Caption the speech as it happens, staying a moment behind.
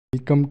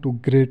Welcome to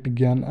Great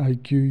Gyan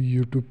IQ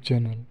YouTube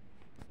channel.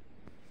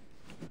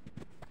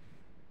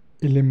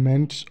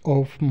 Elements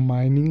of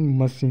mining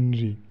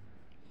machinery.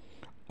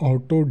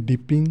 Auto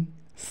dipping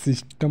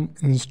system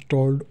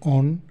installed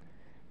on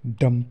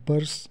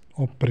dumpers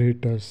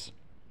operators.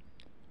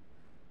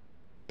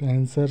 The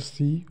answer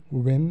C.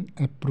 When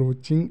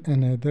approaching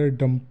another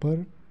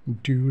dumper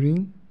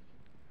during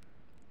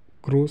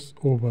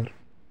crossover.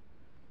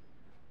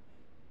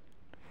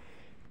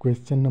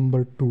 Question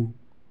number 2.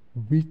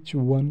 Which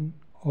one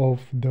of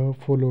the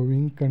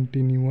following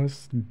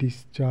continuous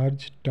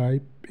discharge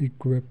type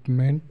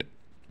equipment?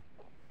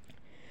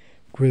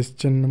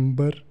 Question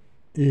number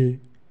A.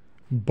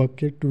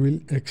 Bucket wheel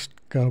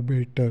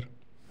excavator.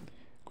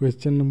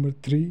 Question number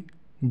 3.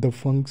 The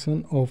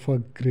function of a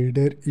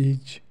grader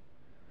is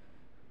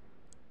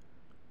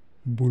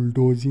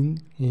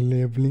bulldozing,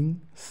 leveling,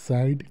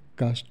 side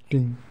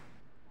casting.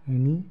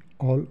 Any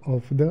all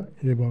of the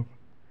above.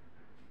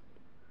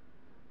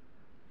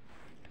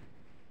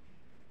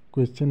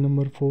 Question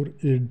number 4.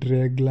 A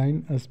drag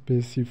line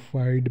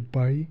specified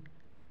by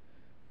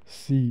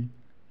C.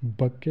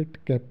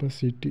 Bucket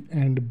capacity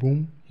and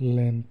boom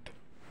length.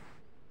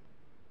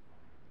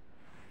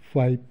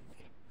 5.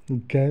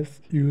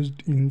 Gas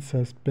used in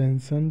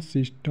suspension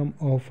system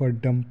of a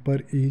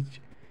dumper is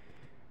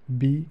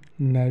B.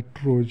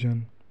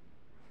 Nitrogen.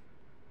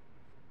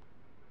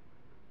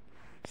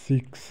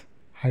 6.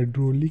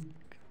 Hydraulic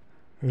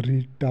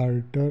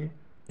retarder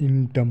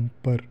in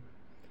dumper.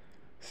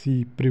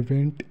 C.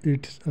 Prevent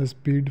its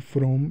speed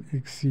from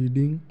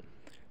exceeding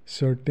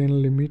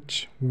certain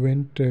limits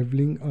when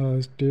traveling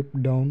a step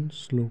down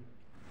slope.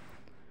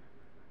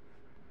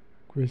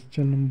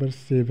 Question number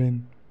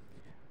 7.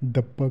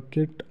 The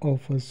bucket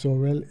of a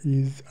shovel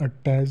is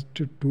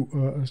attached to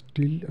a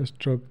steel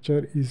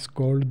structure is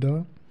called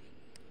the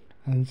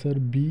answer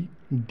B.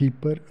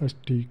 Dipper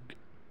stick.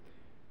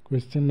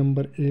 Question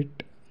number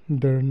 8.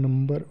 The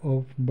number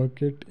of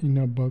bucket in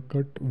a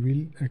bucket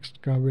wheel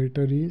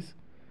excavator is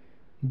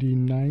D.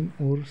 9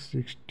 or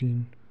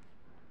 16.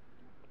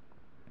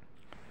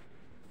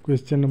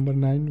 Question number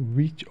 9.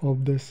 Which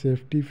of the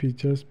safety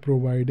features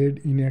provided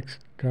in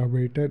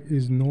excavator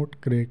is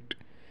not correct?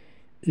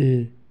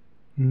 A.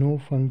 No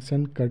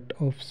function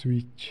cut-off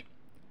switch.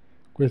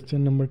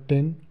 Question number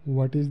 10.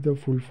 What is the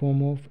full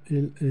form of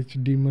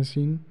LHD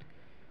machine?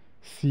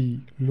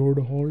 C. Load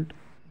hold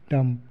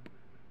dump.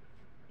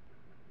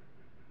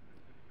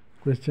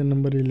 Question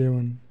number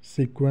 11.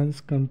 Sequence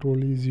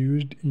control is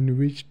used in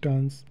which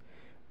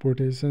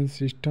transportation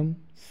system?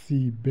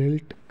 C.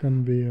 Belt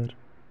conveyor.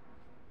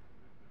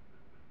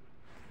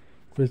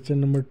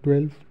 Question number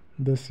 12.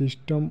 The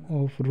system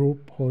of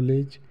rope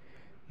haulage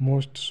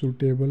most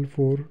suitable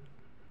for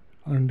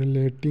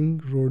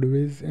undulating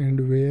roadways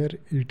and where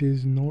it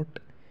is not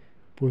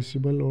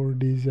possible or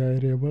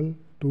desirable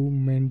to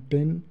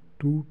maintain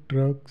two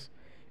trucks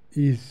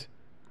is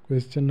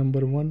question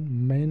number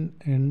 1. Man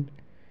and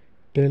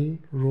tail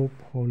rope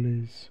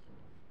haulage.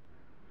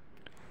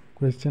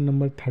 Question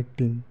number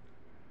 13.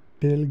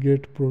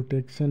 Tailgate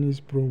protection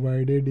is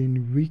provided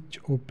in which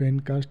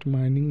open cast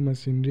mining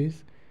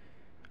machineries?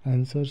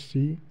 Answer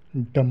C.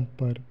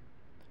 Dumper.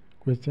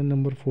 Question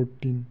number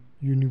 14.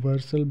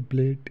 Universal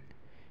blade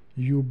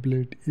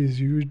U-blade is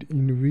used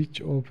in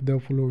which of the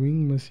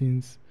following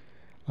machines?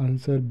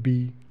 Answer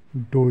B.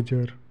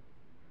 Dozer.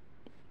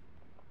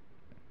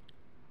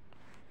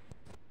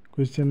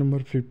 Question number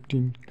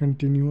 15.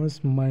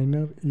 Continuous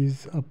miner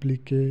is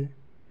applicable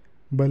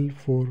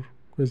for?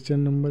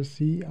 Question number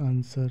C.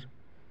 Answer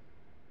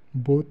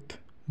both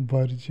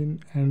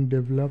virgin and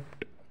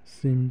developed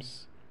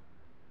seams.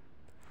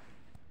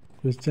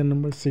 Question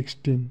number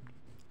 16.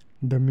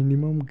 The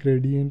minimum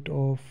gradient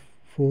of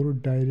for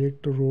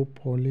direct rope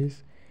haulage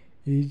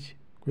is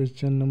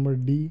question number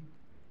D.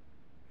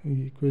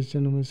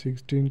 Question number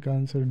 16 का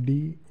answer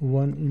D.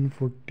 1 in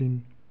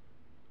 14.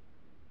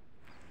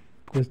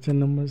 Question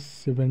number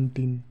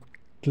 17.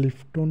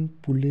 Clifton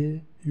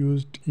pulley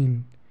used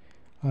in?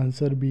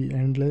 Answer B.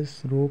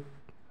 Endless rope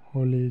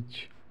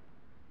haulage.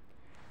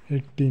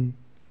 18.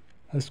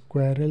 A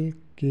squirrel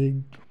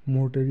cage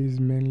motor is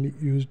mainly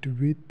used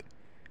with?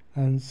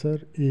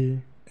 Answer A.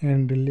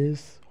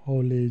 Endless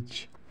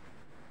haulage.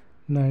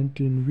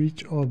 19.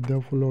 Which of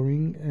the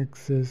following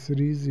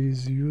accessories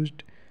is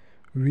used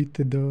with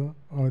the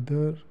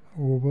other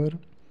over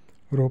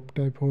rope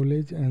type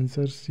haulage?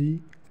 Answer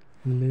C.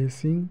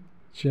 Lacing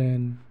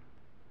chain.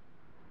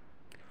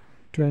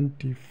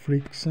 20.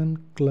 Friction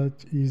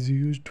clutch is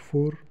used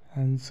for?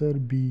 Answer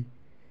B.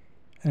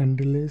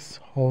 Endless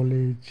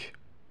haulage.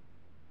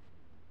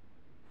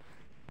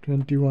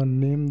 21.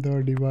 Name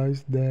the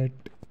device that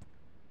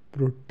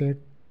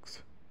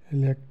protects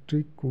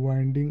electric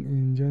winding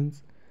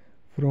engines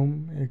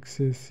from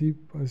excessive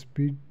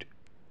speed,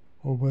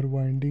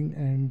 overwinding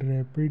and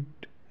rapid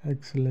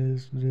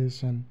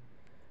acceleration.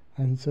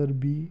 Answer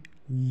B.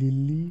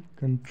 Lilly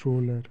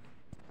controller.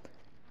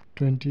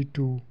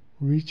 22.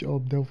 Which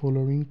of the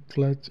following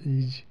clutch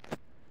is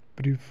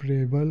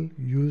preferable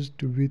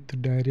used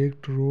with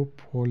direct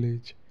rope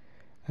haulage?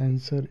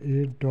 Answer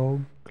A.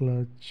 Dog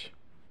clutch.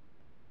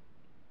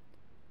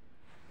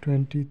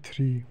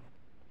 23.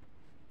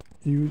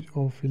 Use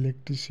of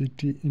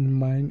electricity in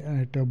mine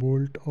at a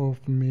volt of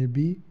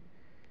maybe.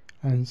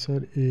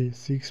 Answer A.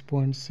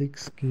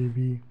 6.6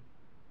 kV.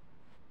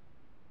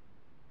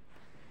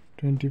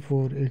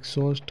 24.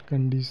 Exhaust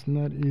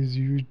conditioner is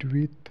used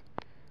with.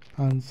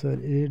 Answer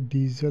A.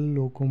 Diesel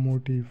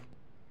locomotive.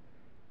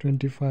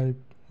 25.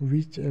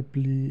 Which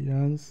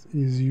appliance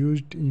is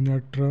used in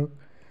a truck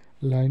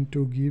line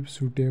to give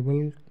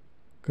suitable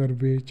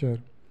curvature?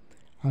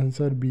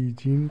 Answer B.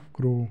 Jim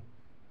Crow.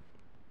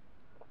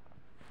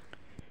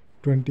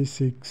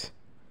 26.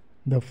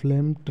 The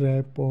flame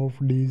trap of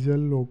diesel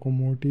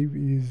locomotive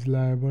is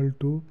liable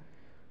to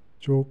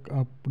choke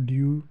up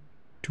due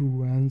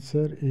to.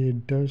 Answer A.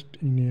 Dust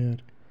in air.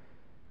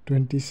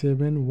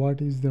 27.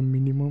 What is the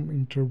minimum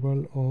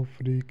interval of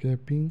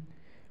recapping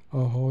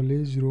a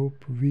haulage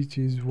rope which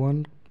is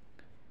one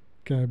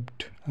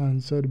capped?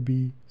 Answer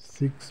B.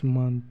 6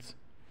 months.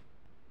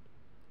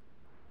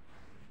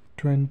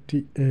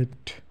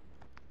 28.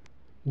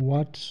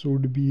 What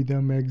should be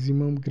the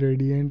maximum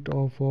gradient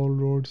of all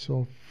roads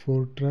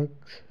for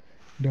trucks,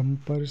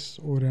 dumpers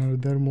or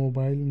other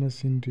mobile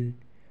machinery?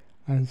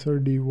 Answer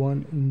D.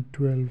 1 in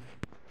 12.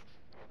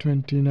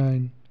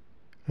 29.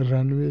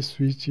 Runway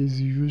switch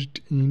is used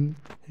in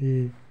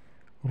A.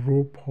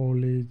 Rope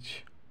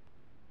haulage.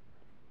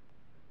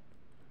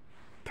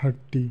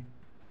 30.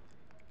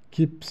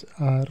 Caps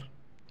are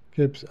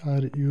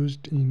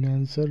used in.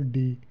 Answer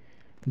D.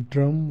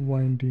 Drum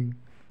winding.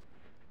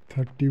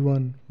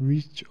 31.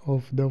 Which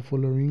of the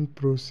following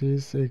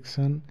process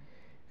action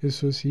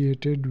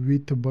associated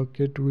with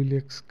bucket wheel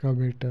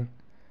excavator?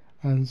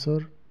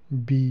 Answer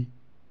B.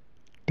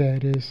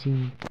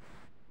 Terracing.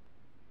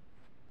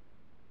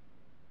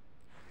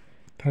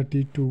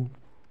 32.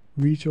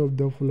 Which of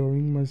the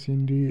following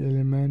machinery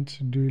elements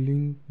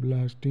drilling,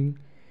 blasting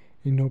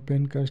in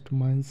open cast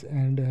mines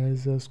and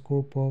has a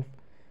scope of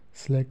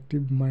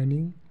selective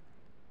mining?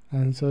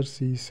 Answer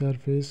C.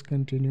 Surface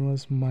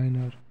continuous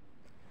miner.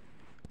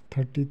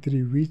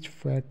 33. Which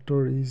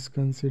factor is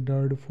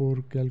considered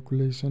for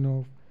calculation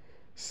of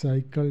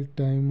cycle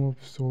time of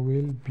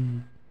shovel?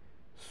 B.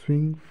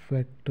 Swing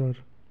factor.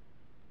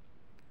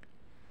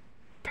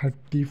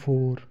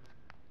 34.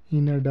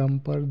 In a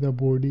dumper, the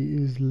body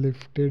is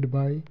lifted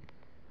by.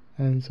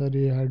 Answer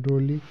A.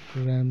 Hydraulic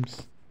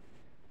rams.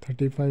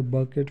 35.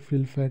 Bucket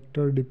fill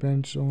factor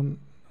depends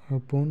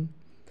upon.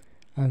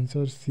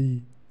 Answer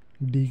C.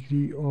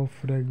 Degree of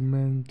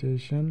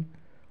fragmentation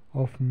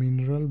of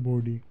mineral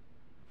body.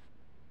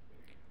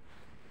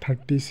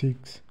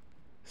 36.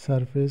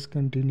 Surface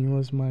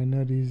continuous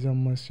miner is a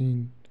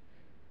machine.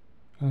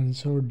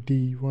 Answer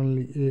D.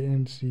 Only A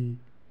and C.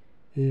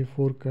 A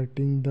for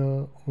cutting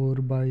the ore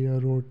by a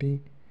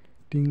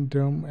rotating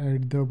drum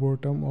at the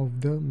bottom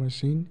of the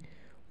machine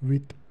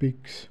with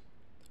picks.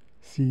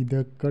 C.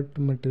 The cut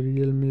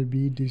material may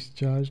be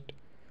discharged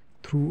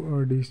through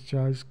a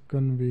discharge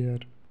conveyor.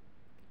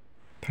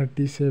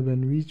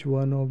 37. Which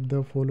one of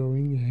the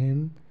following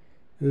hem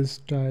is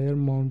tire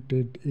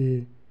mounted?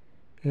 A.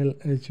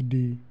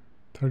 LHD.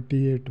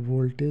 38.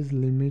 Voltage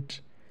limits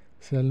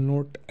shall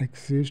not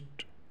exceed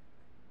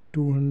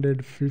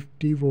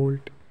 250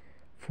 volt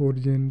for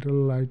general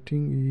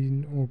lighting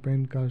in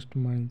open cast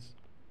mines.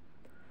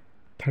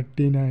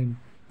 39.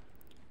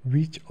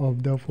 Which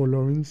of the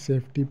following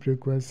safety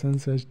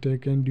precautions is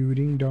taken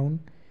during down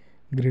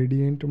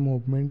gradient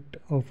movement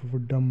of a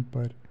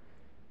dumper?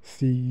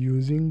 C.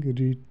 Using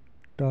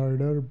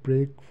retarder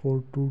brake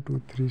for 2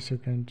 to 3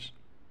 seconds.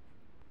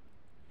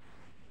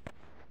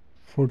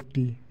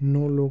 40.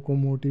 No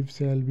locomotive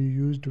shall be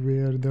used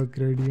where the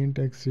gradient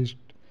exists.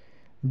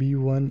 B.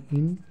 1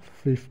 in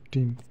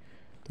 15.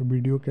 तो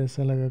video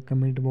कैसा लगा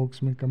comment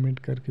box में comment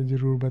करके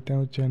ज़रूर बताएं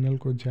और channel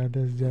को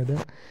ज़्यादा से ज़्यादा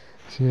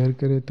शेयर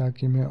करें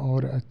ताकि मैं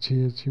और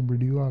अच्छी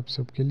वीडियो आप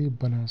सबके लिए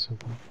बना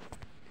सकूं।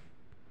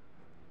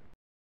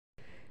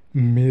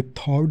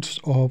 Methods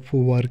of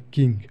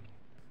working.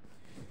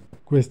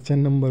 Question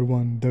number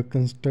 1. The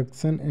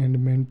construction and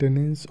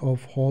maintenance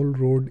of hall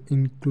road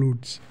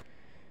includes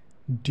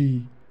D.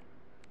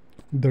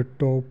 The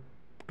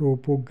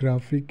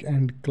topographic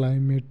and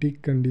climatic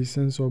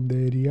conditions of the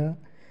area,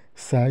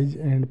 size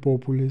and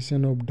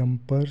population of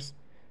dumpers,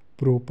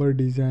 proper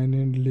design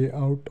and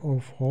layout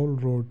of haul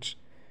roads.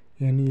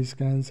 यानी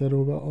इसका answer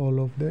होगा all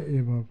of the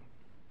above.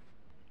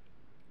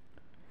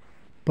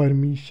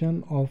 Permission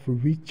of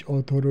which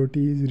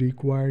authority is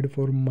required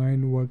for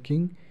mine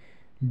working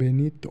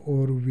beneath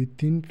or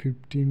within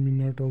 15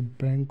 minutes of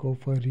bank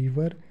of a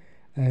river?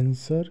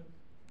 Answer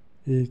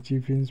A.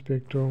 Chief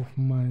Inspector of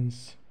Mines.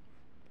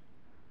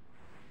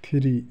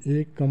 3.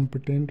 A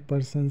competent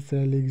person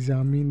shall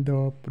examine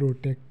the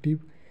protective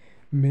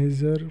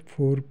measure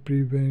for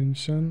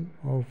prevention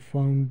of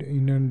found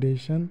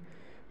inundation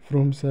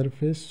from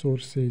surface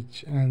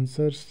sources.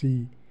 Answer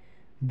C.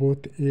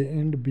 Both A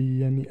and B,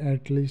 यानी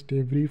at least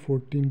every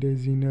 14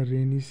 days in a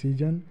rainy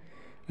season,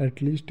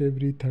 at least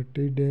every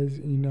 30 days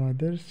in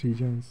other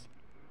seasons.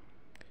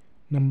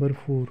 Number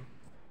 4.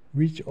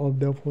 Which of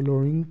the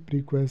following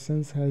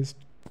precautions has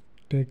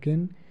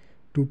taken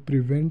to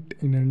prevent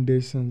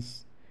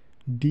inundations?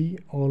 D.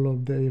 All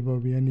of the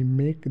above. Yani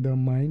make the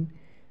mine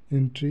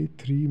entry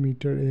 3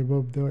 meter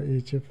above the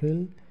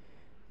HFL.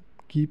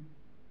 Keep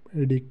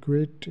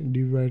adequate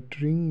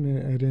dewatering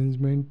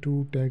arrangement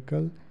to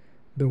tackle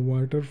the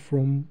water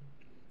from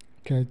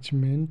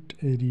catchment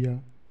area.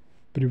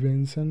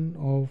 Prevention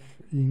of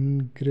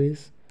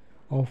ingress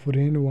of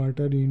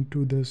rainwater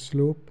into the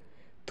slope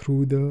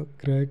through the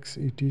cracks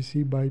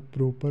etc by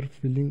proper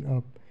filling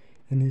up.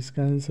 And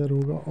इसका answer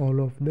होगा all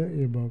of the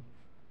above.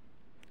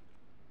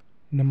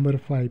 Number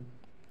 5.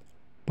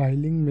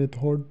 Piling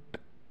method,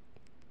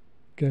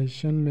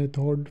 cation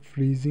method,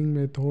 freezing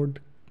method,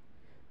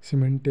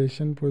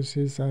 cementation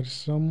process are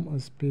some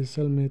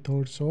special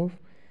methods of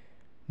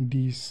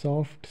the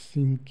soft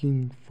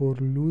sinking for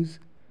loose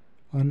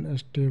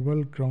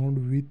unstable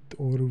ground with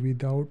or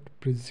without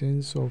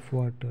presence of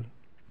water.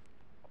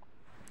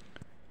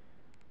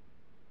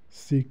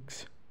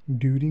 6.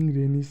 During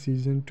rainy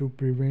season, to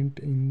prevent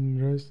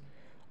inrush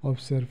of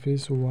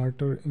surface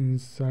water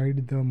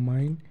inside the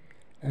mine,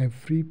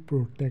 every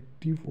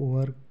protective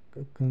work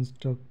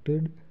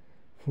constructed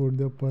for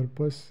the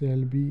purpose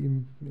shall be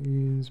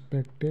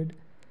inspected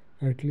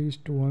at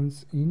least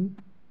once in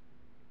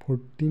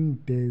 14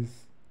 days.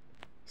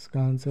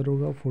 इसका answer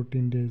होगा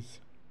 14 days.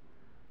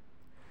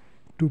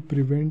 To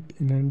prevent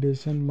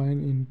inundation,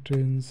 mine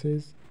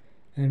entrances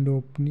and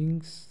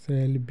openings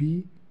shall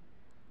be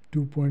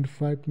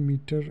 2.5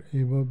 meter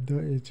above the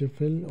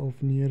HFL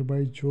of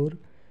nearby shore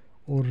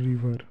or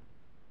river.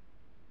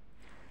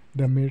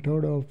 The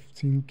method of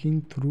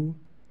sinking through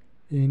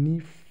any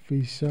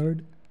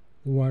fissured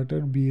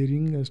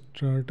water-bearing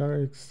strata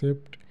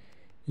except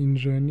in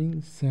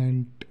running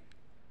sand.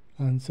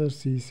 Answer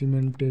C.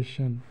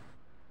 Cementation.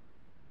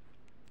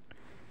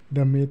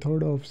 The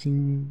method of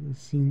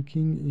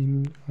sinking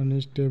in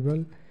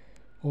unstable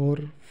or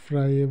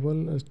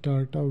friable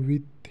strata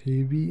with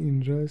heavy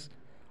inrush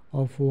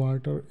of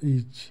water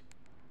is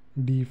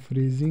the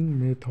freezing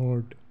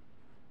method.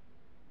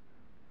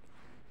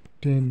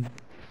 10.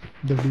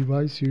 The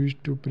device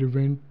used to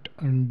prevent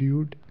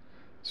undue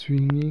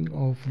swinging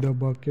of the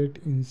bucket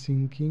in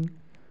sinking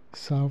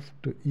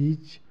shaft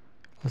is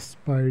a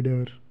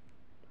spider.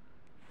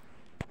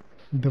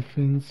 The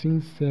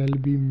fencing shall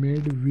be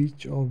made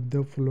which of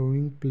the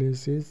following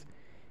places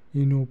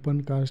in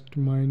open cast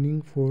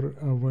mining for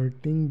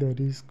averting the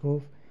risk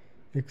of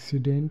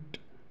accident?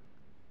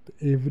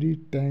 Every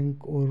tank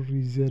or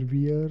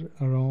reservoir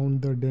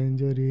around the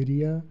danger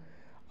area,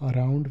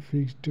 around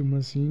fixed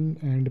machine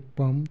and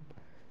pump.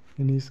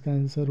 And इसका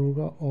answer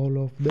होगा all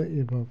of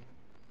the above.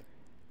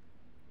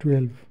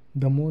 12.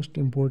 The most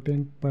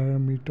important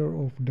parameter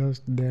of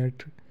dust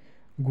that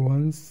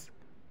governs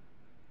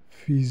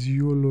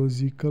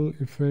physiological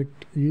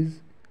effect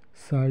is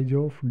size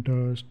of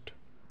dust.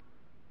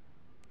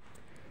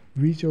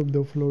 Which of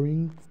the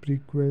following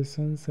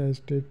precautions has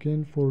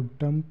taken for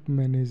dump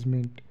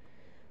management?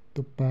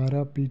 तो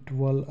para pit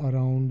wall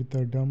around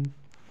the dump,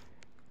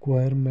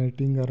 coir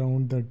matting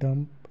around the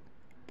dump,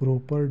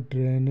 proper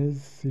drainage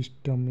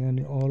system,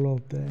 यानी all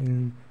of the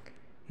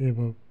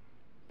above.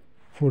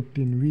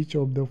 14. Which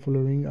of the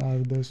following are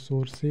the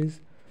sources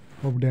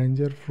of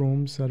danger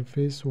from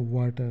surface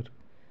water?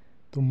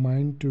 तो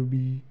mine to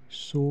be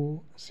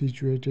so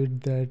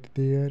situated that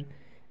there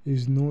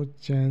is no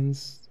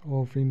chance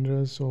of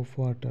inrush of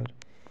water.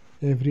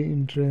 Every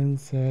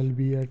entrance shall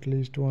be at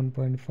least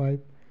 1.5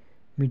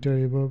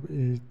 meter above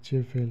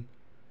HFL.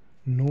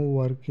 No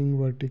working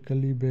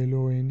vertically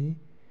below any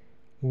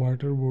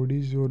water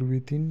bodies or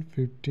within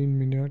 15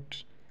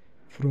 minutes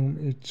from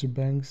its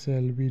bank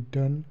shall be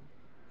done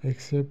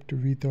except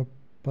with a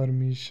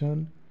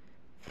permission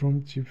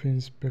from Chief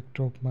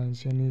Inspector of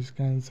Mines. यानी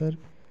इसका answer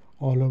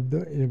all of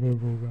the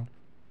above होगा.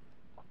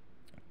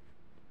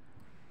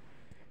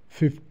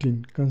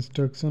 15.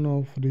 Construction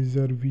of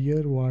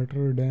reservoir,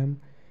 water dam,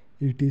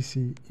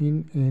 etc.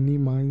 in any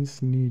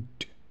mines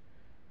need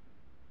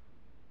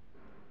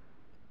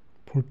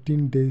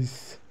 14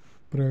 days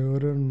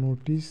prior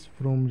notice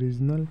from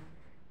regional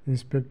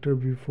inspector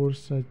before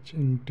such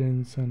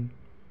intention.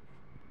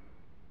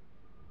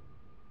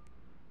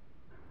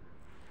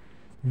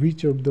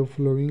 Which of the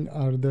following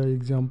are the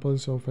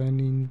examples of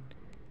an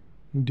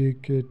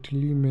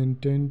indicatedly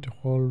maintained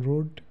haul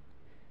road?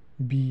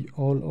 B.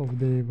 All of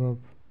the above.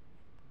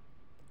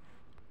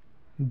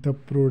 The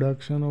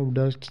production of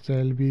dust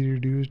shall be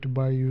reduced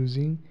by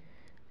using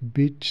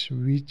bits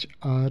which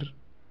are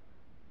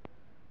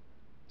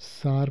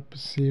sharp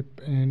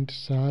shape and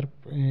sharp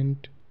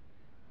end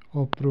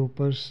of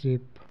proper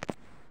shape.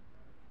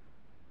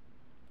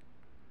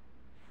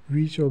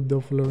 Which of the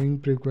following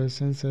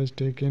precautions has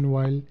taken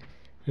while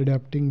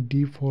adapting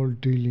deep hole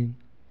drilling?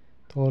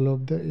 All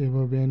of the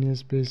above. Any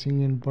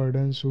spacing and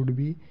burden should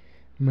be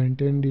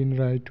maintained in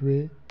right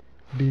way.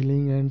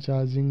 Drilling and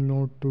charging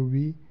not to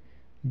be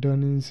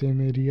done in same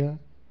area.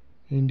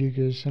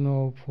 Indication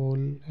of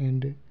hole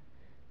and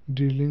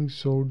drilling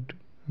should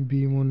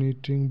be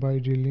monitoring by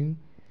drilling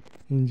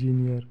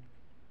engineer.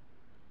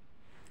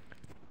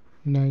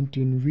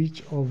 19.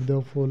 Which of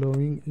the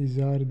following is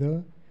are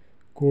the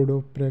code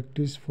of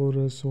practice for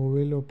a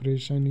shovel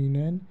operation in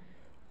an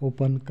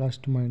open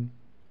cast mine?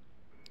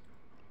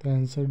 The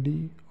answer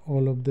D,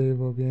 all of the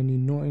above. यानी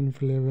no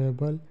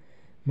inflammable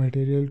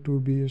material to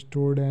be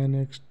stored in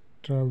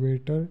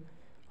excavator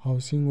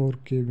housing or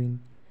cabin.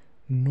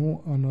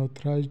 No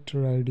unauthorized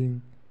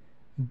riding.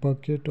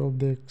 Bucket of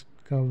the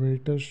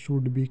excavator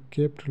should be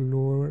kept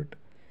lowered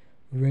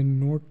when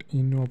not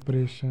in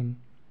operation.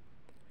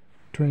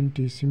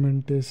 20.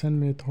 Cementation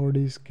method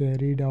is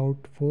carried out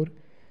for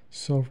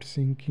soft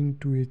sinking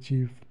to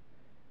achieve.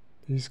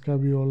 इसका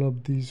भी all of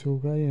these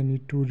होगा, यानी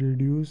to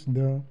reduce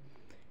the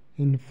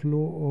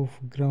inflow of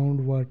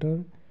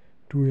groundwater,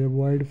 to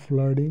avoid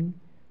flooding,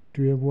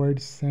 to avoid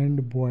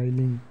sand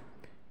boiling,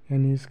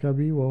 यानी इसका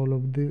भी all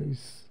of this.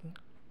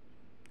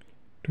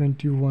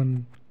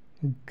 21.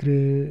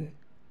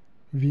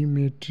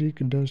 Gravimetric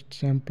dust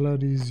sampler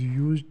is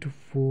used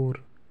for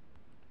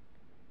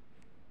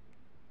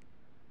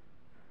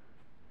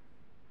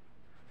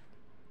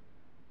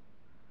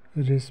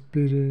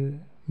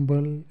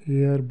respirable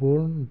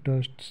airborne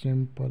dust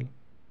sample.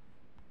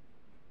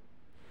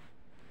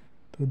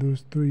 तो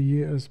दोस्तों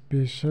ये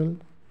स्पेशल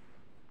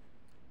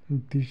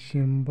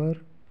दिसंबर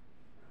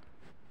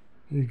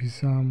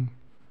एग्ज़ाम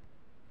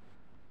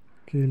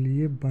के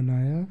लिए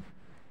बनाया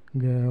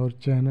गया, और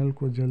चैनल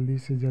को जल्दी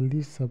से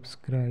जल्दी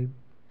सब्सक्राइब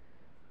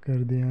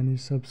कर दें, यानी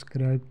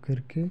सब्सक्राइब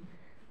करके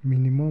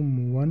मिनिमम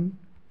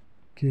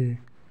 1K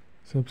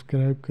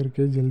सब्सक्राइब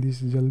करके जल्दी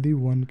से जल्दी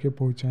 1K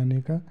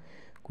पहुंचाने का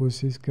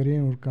कोशिश करें,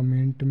 और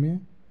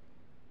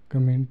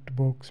कमेंट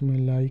बॉक्स में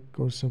लाइक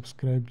और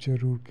सब्सक्राइब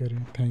ज़रूर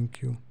करें।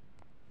 Thank you.